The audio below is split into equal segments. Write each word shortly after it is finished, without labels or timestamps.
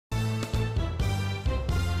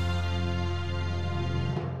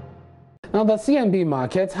Now, the CMB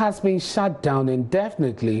market has been shut down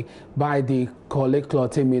indefinitely by the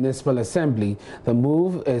Korle Municipal Assembly. The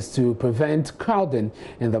move is to prevent crowding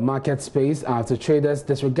in the market space after traders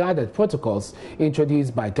disregarded protocols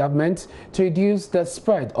introduced by government to reduce the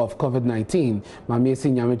spread of COVID-19.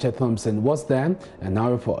 Mamesi Thompson was there and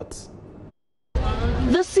now reports.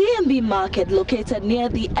 The CMB market, located near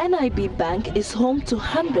the NIB Bank, is home to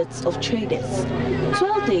hundreds of traders.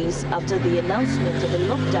 12 days after the announcement of a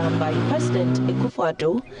lockdown by President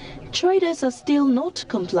Akufo-Addo, traders are still not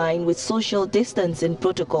complying with social distancing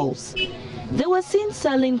protocols. They were seen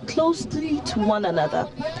selling closely to one another.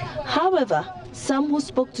 However, some who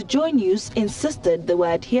spoke to JoyNews insisted they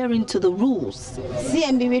were adhering to the rules.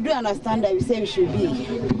 CMB, we do understand that we say we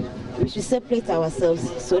should separate ourselves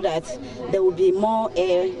so that there will be more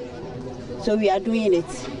air. So we are doing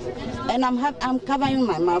it. And I'm covering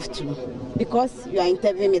my mouth too, because you are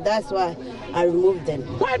interviewing me. That's why I removed them.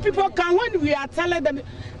 When people come, when we are telling them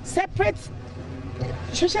separate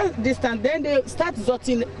social distance, then they start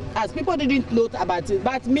zotting us. People didn't know about it,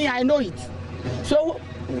 but me, I know it. So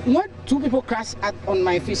when two people crash on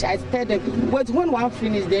my fish, I tell them, wait, when one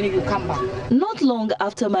finish, then you come back. Not long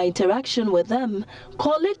after my interaction with them,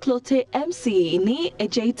 Korle MC Ini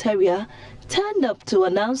Ejay Terrier turned up to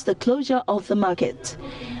announce the closure of the market.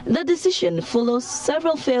 The decision follows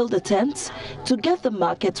several failed attempts to get the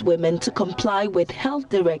market women to comply with health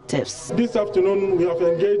directives. This afternoon, we have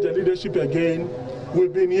engaged the leadership again.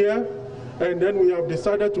 We've been here, and then we have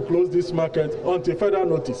decided to close this market until further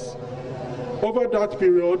notice. Over that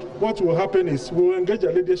period, what will happen is we will engage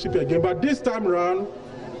the leadership again, but this time around,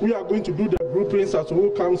 we are going to do the groupings as to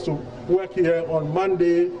who comes to work here on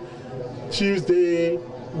Monday, Tuesday,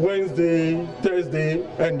 Wednesday, Thursday,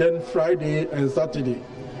 and then Friday and Saturday.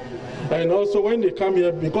 And also when they come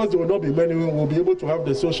here, because there will not be many, we will be able to have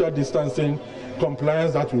the social distancing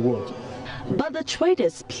compliance that we want. But the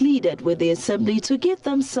traders pleaded with the assembly to give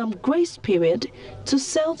them some grace period to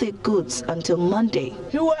sell their goods until Monday.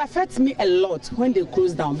 It will affect me a lot when they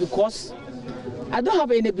close down, because I don't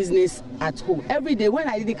have any business at home. Every day when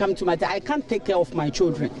I didn't come to my day, I can't take care of my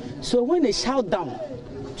children. So when they shut down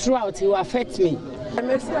throughout, it will affect me. We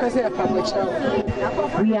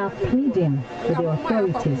are pleading with the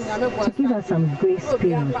authorities to give us some grace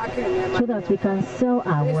period so that we can sell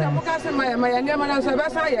our wares.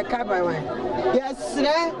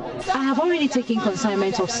 I have already taken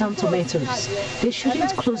consignment of some tomatoes. They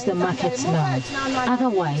shouldn't close the markets now.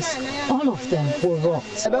 Otherwise, all of them will rot.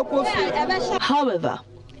 However,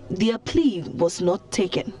 their plea was not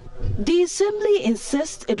taken. The assembly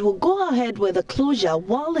insists it will go ahead with the closure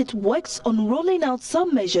while it works on rolling out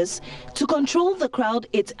some measures to control the crowd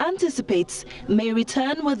it anticipates may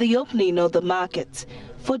return with the opening of the market.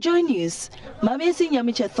 For JoyNews,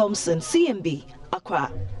 Mamesi Thompson, CMB,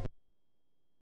 Accra.